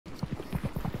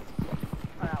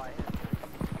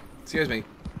Excuse me.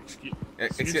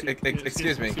 Excuse me.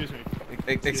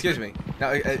 Excuse me. No,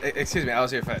 excuse me. I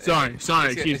was here first. Sorry.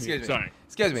 Excuse me. Sorry.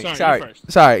 Excuse me. Sorry.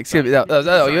 Sorry. Excuse me. No.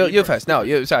 You first. No.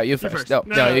 You. Sorry. You first. No.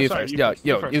 You sorry, first. you No. first.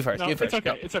 You You first. first. You first.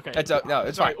 No, it's okay. It's okay. No.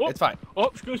 It's fine. It's fine. Oh,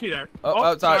 excuse me there.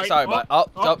 Oh, sorry, bud.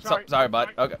 Sorry, bud.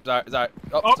 Okay, sorry.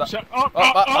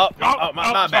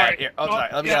 My bad. Here. Oh, sorry.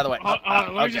 Let me get out of the way.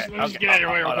 Let me just get out of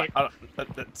your way real quick.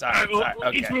 Sorry.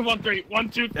 Okay. Each move on 3. 1,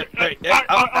 2, 3. Okay,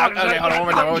 hold on.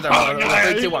 One more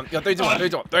time. 3, 2, 1. 3, 2, 1.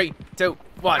 3, 2,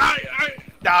 1. Okay.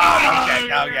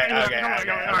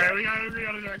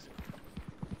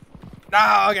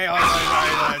 No, okay,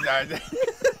 sorry.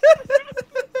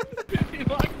 You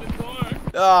locked the door.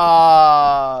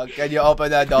 Oh, can you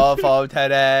open the door for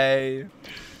today?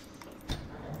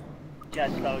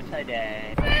 Just for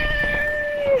today.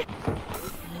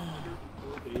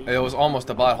 It was almost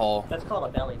a butthole. That's called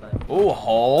a belly button. Ooh,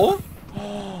 hole?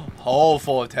 Hole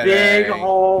for today. Big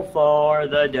hole for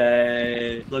the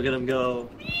day. Look at him go.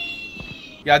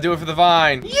 You gotta do it for the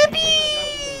vine.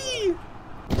 Yippee!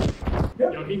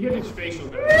 Yo, he hit his facial.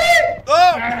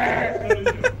 Oh!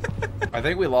 I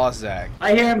think we lost Zach.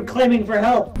 I hear him claiming for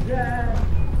help.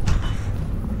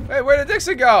 Hey, where did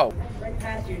Dixon go? Right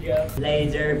past you, Joe.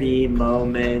 Laser beam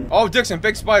moment. Oh, Dixon,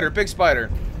 big spider.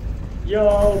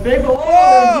 Yo, big hole.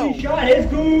 Whoa! He shot his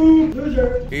goop.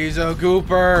 Loser. He's a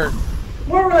gooper.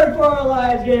 We're ready for our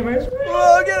lives, gamers.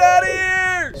 Oh, get out of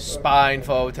here! Spine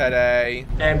foe today.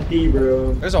 Empty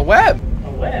room. There's a web.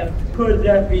 A web? Could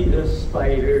that be the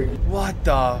spider? What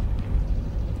the?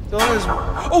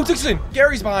 Oh, Dixon!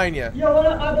 Gary's behind you. Yo, what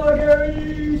up, my boy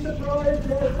Gary?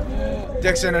 Surprise!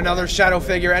 Dixon, another shadow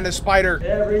figure and a spider.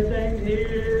 Everything's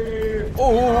here.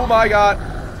 Oh my god.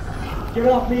 Get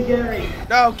off me, Gary.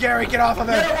 No, Gary, get off of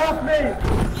it. Get off me.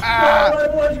 Ah. My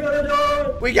boy's gonna do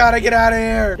it. We gotta get out of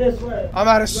here. This way. I'm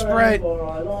out of sprint. For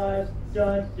our lives.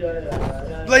 Dun, dun, dun,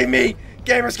 dun. Leave me.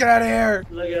 Gamers, get out of here.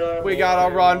 Look at our We boy.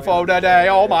 gotta run for today.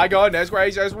 Oh my goodness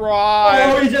gracious, Oh,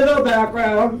 run. he's in the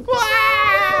background.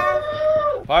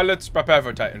 Pilots, prepare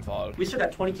for Titanfall. We still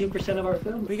got 22% of our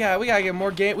film. We gotta get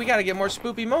more we gotta get more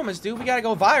spoopy moments, dude. We gotta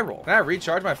go viral. Can I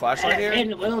recharge my flashlight here?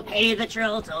 And we'll pay the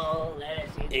troll toll. Let us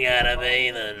see. You gotta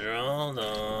pay the troll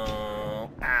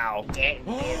toll. Ow. Get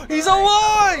He's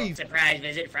alive! Surprise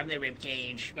visit from the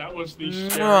ribcage. That was the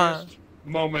scariest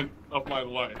moment of my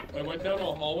life. I went down a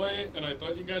hallway and I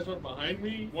thought you guys were behind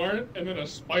me, weren't, and then a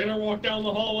spider walked down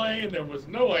the hallway and there was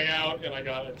no way out and I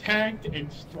got attacked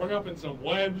and strung up in some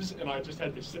webs and I just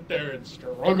had to sit there and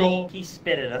struggle. He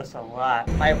spit at us a lot.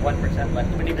 I have 1%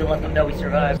 left. We need to let them know we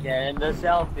survived. Get in the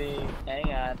selfie.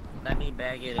 Hang on. Let me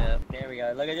bag it up. There we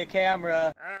go. Look at the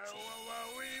camera.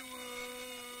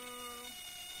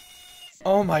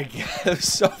 Oh my god, it was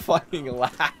so fucking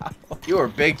loud. You were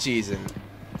big cheesing.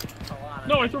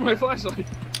 No, I threw my flashlight.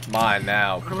 Mine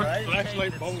now.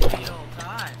 Flashlight bomb.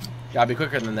 Gotta be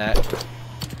quicker than that.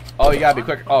 Oh, you gotta be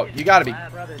quicker. Oh, you gotta be.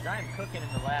 Brothers, I'm cooking in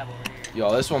the lab over here.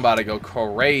 Yo, this one about to go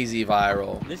crazy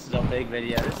viral. This is a big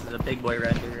video. This is a big boy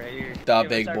render right here. The Give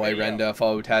big us our boy video. render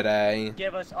for today.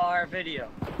 Give us our video.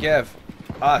 Give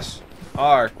us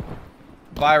our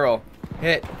viral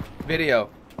hit video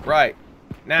right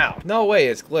now. No way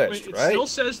it's glitched, Wait, it right? still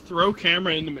says throw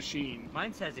camera in the machine.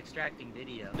 Mine says extracting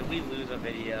video. Did we lose a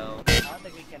video? I don't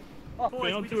think we can. Oh,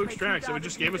 boys, Failed we to just made extract, so it 2,000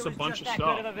 just gave us a views. bunch Just of that good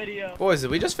stuff. of a video. Boys, did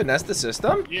we just finesse the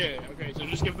system? Yeah, okay, so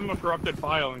just give them a corrupted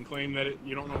file and claim that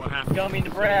you don't know what happened. Don't mean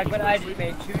to brag, but I just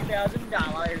made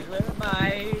 $2,000 with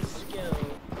my skill.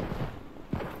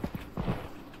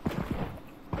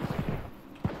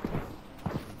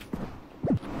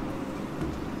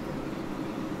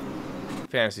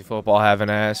 Fantasy football having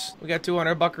ass. We got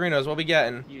 200 buccarinos. What we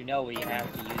getting? You know we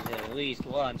have to use it at least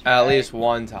once. At right? least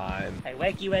one time. Hey,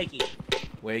 wakey, wakey.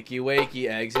 Wakey, wakey,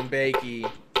 eggs and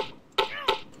bakey.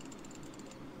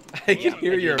 I can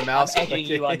hear your mouse I'm egging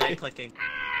you on that clicking.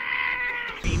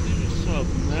 clicking. What's up,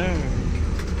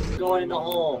 man? Going in the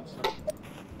hole.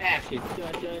 Action.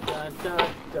 Dun, dun, dun, dun,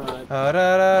 dun.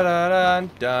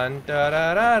 Dun, dun,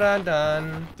 dun, dun,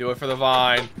 dun. Do it for the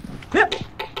vine.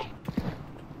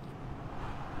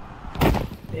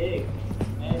 Big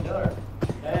and dark.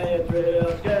 And it's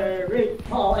real scary.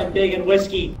 Tall and big and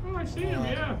whiskey. Oh, I see him,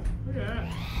 yeah. Look at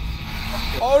that.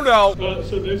 Oh no!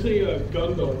 So there's a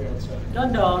gun dog outside.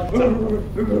 Dun dog. Do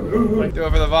it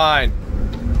for the vine.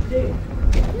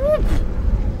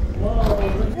 Whoa.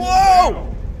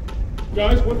 Whoa!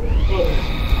 Guys, what?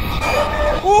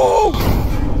 Oh. Whoa!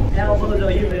 Now, Bozo,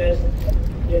 you missed.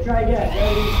 Yeah, try again.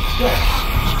 Ready? Go.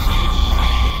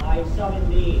 I summon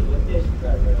thee with this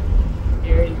treasure.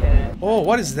 Scaredy cat. Oh,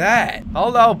 what is that?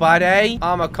 Hello, buddy.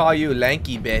 I'ma call you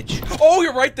lanky bitch. Oh,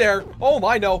 you're right there. Oh,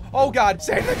 my no. Oh, God.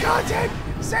 Save the content.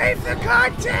 Save the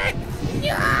content.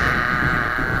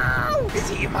 No!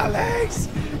 He's eating my legs.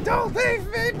 Don't leave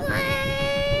me,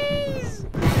 please.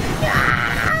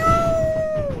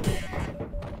 No!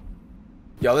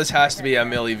 Yo, this has to be a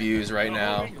milli views right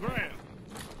now.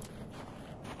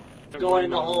 Going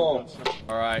in the hole.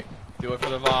 All right. Do it for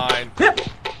the vine.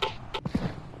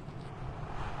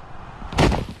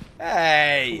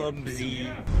 Hey! Clumsy.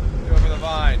 Do it for the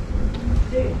vine.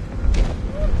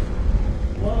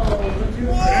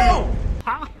 Whoa!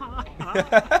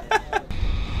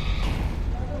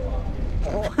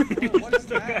 What is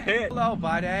that? Hello,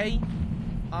 buddy.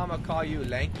 I'ma call you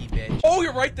lanky bitch. Oh,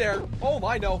 you're right there. Oh,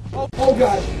 my no. Oh, oh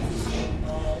God.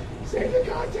 Save the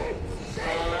content.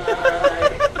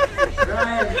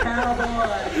 Ryan,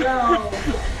 cowboy, go!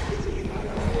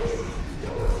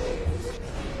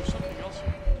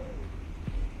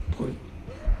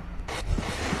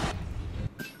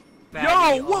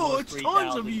 Yo, whoa,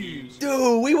 tons of views.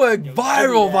 Dude, we went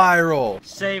viral.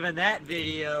 Saving that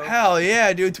video. Hell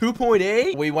yeah, dude.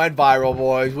 2.8. We went viral,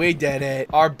 boys. We did it.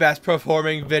 Our best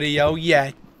performing video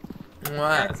yet.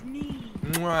 Mwah. That's me.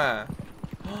 Mwah.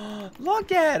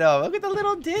 Look at him. Look at the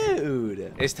little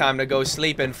dude. It's time to go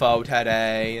sleeping, folk,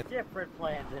 today. Different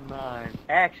plans in mind.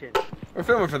 Action. We're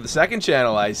filming for the second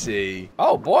channel, I see.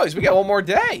 Oh, boys, we got one more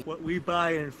day. What we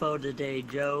buying for today,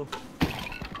 Joe?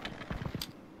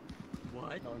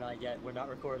 What? No, not yet. We're not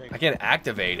recording. I can't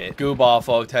activate it. Goo ball,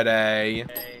 folk, today.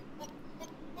 Hey.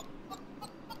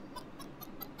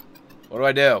 What do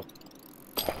I do?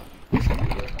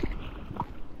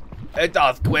 It's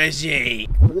all squishy.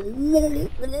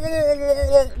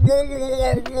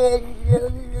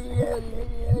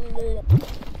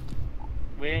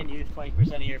 We didn't use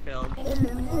 20% of your film.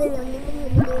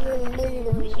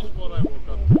 This is what I woke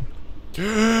up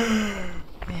to.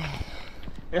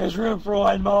 There's room for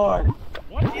one more.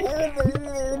 What is that?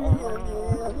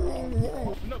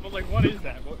 No, but like, what is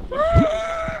that?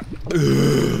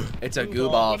 It's a goo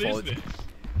ball, What is folk. this?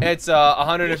 It's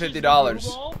 $150. This is a goo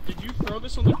ball? Did you throw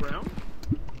this on the ground?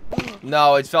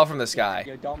 No, it fell from the sky.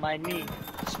 Yo, don't mind me.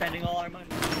 Spending all our money.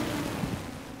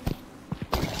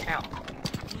 Ow.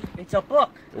 It's a book.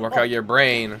 Work out your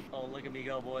brain. Oh, look at me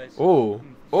go, boys. Ooh.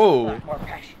 Ooh. More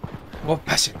passion. More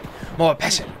passion. More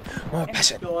passion. More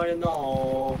passion. Going in the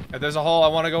hole. If there's a hole, I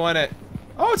want to go in it.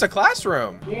 Oh, it's a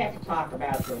classroom. We have to talk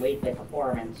about your weekly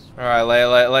performance. All right, lay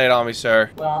it on me, sir.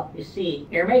 Well, you see,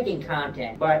 you're making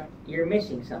content, but you're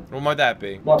missing something. What might that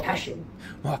be? More passion.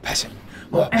 More passion.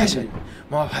 More passion.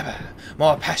 More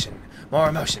more passion. More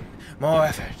emotion. More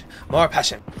effort. More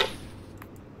passion.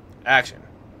 Action.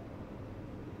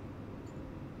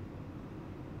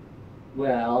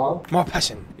 Well, More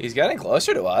passion. He's getting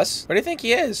closer to us. Where do you think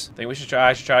he is? Think we should try?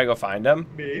 I should try to go find him.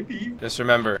 Maybe. Just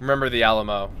remember the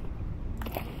Alamo.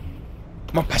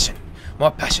 More passion.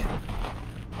 More passion.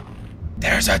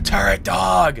 There's a turret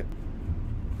dog.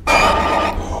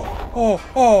 Oh,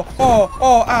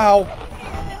 ow.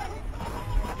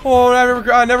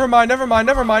 Oh, never mind. A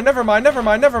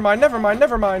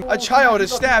child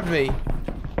has stabbed me.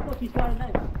 Look, he's got a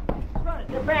knife. Run it.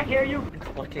 Get back here, you. It's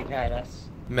looking at us.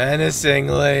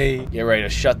 Menacingly. Get ready to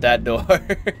shut that door.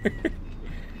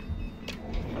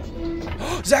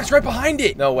 Zach's right behind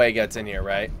it. No way he gets in here,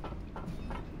 right?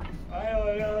 I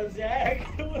don't know, Zach.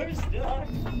 We're stuck.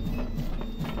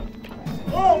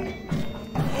 Oh!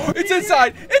 It's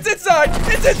inside. It's inside.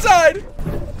 It's inside.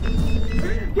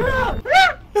 Get out!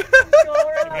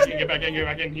 Get back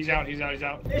in. He's out. It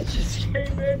just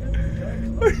came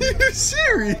in. Are you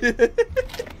serious?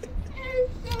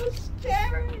 It's so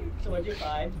scary. So what'd you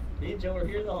find? Me and Joe were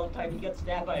here the whole time. He got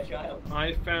stabbed by a child.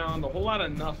 I found a whole lot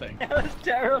of nothing. That was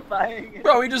terrifying.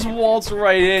 Bro, he just waltzed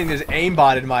right in and just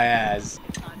aimbotted my ass.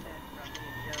 Content from me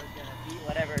and Joe's gonna beat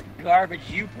whatever garbage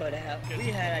you put out. We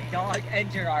had a dog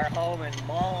enter our home and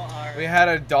maul our... We had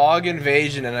a dog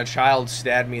invasion and a child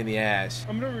stabbed me in the ass.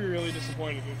 I'm gonna be really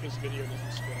disappointed if this video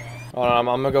doesn't spit out. Hold on, I'm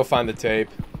gonna go find the tape.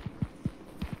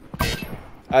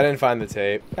 I didn't find the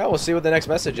tape. Yeah, we'll see what the next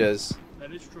message is.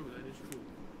 That is true.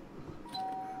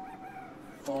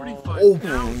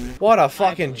 45,000. What a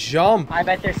fucking jump. I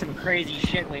bet there's some crazy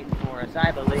shit waiting for us, I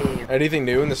believe. Anything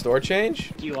new in the store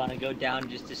change? Do you want to go down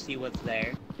just to see what's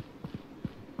there?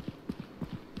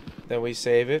 Then we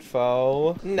save it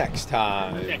for next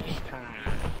time. Next time.